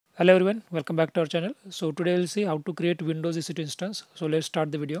Hello everyone, welcome back to our channel. So today we'll see how to create Windows EC2 instance. So let's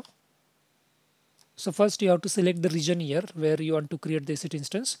start the video. So first you have to select the region here where you want to create the EC2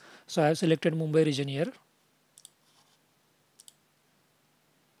 instance. So I have selected Mumbai region here.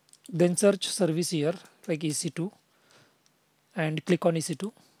 Then search service here like EC2 and click on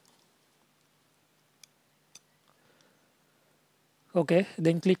EC2. Okay,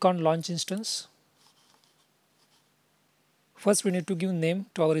 then click on launch instance. First we need to give name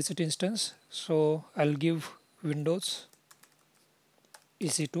to our EC2 instance. So I'll give Windows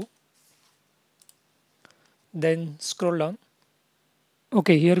EC2. Then scroll down.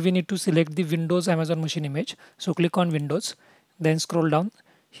 Okay, here we need to select the Windows Amazon machine image. So click on Windows, then scroll down.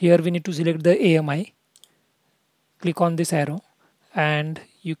 Here we need to select the AMI. Click on this arrow and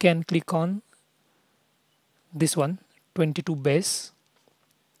you can click on this one, 22 base.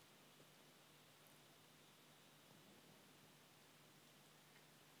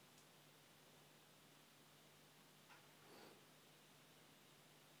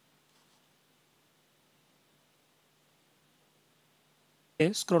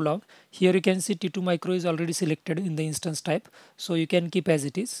 Okay, scroll down. Here you can see T2 micro is already selected in the instance type. So you can keep as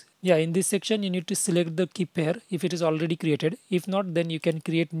it is. Yeah, in this section you need to select the key pair if it is already created. If not, then you can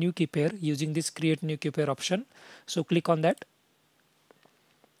create new key pair using this create new key pair option. So click on that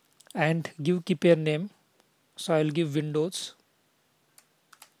and give key pair name. So I'll give Windows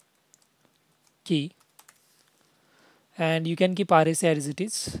key and you can keep RSA as it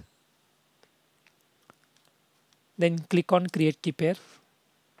is. Then click on create key pair.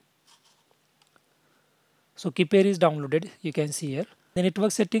 So key pair is downloaded, you can see here. The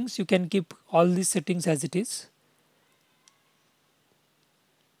network settings, you can keep all these settings as it is.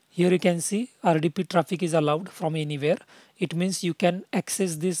 Here you can see RDP traffic is allowed from anywhere. It means you can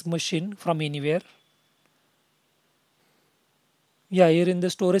access this machine from anywhere. Yeah, here in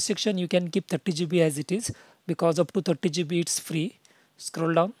the storage section you can keep 30 GB as it is because up to 30 GB it's free.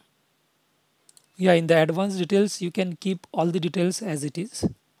 Scroll down. Yeah, in the advanced details you can keep all the details as it is.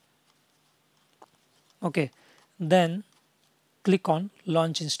 Okay, then click on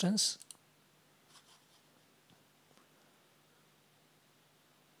launch instance.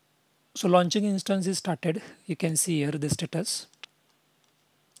 So launching instance is started. You can see here the status.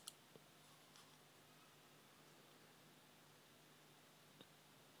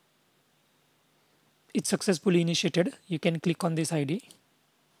 It's successfully initiated. You can click on this ID.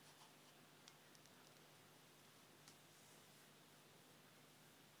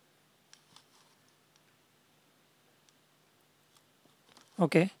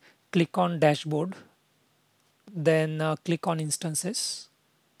 Okay, click on dashboard. Then click on instances.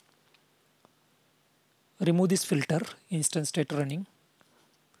 Remove this filter, instance state running.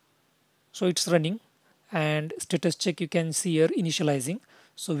 So it's running and status check you can see here initializing.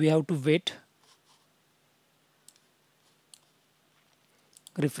 So we have to wait.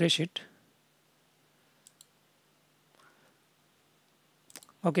 Refresh it.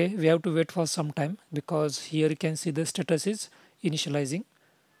 Okay, we have to wait for some time because here you can see the status is initializing.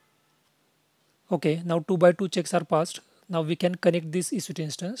 Okay, now 2 by 2 checks are passed. Now we can connect this EC2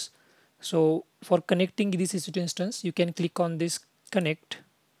 instance. So for connecting this EC2 instance, you can click on this connect.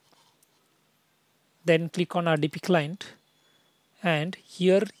 Then click on RDP client. And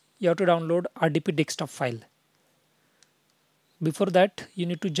here you have to download RDP desktop file. Before that, you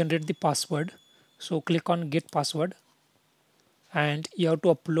need to generate the password. So click on get password. And you have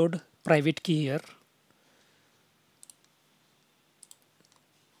to upload private key here.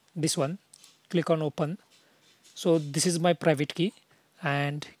 This one. Click on open. So this is my private key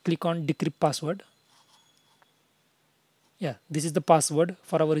and click on decrypt password. Yeah, this is the password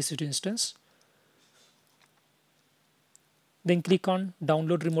for our EC2 instance. Then click on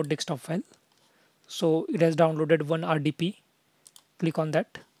download remote desktop file. So it has downloaded one RDP. Click on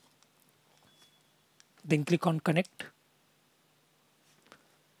that. Then click on connect.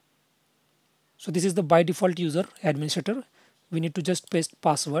 So this is the by default user administrator. We need to just paste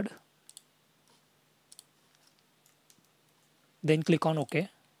password. Then click on OK.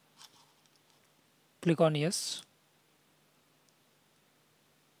 Click on yes.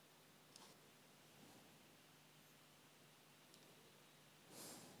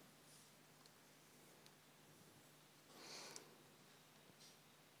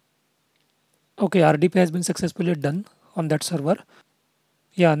 Okay, RDP has been successfully done on that server.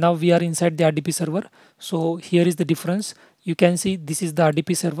 Yeah, now we are inside the RDP server. So here is the difference. You can see this is the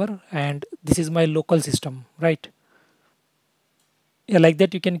RDP server and this is my local system, right? Yeah, like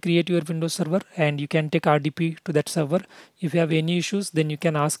that you can create your Windows server and you can take RDP to that server. If you have any issues, then you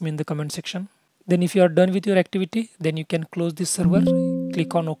can ask me in the comment section. Then if you are done with your activity, then you can close this server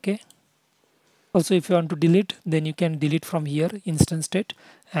click on OK. Also, if you want to delete, then you can delete from here, instance state,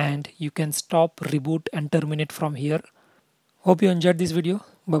 and you can stop, reboot, and terminate from here. Hope you enjoyed this video.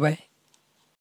 Bye bye.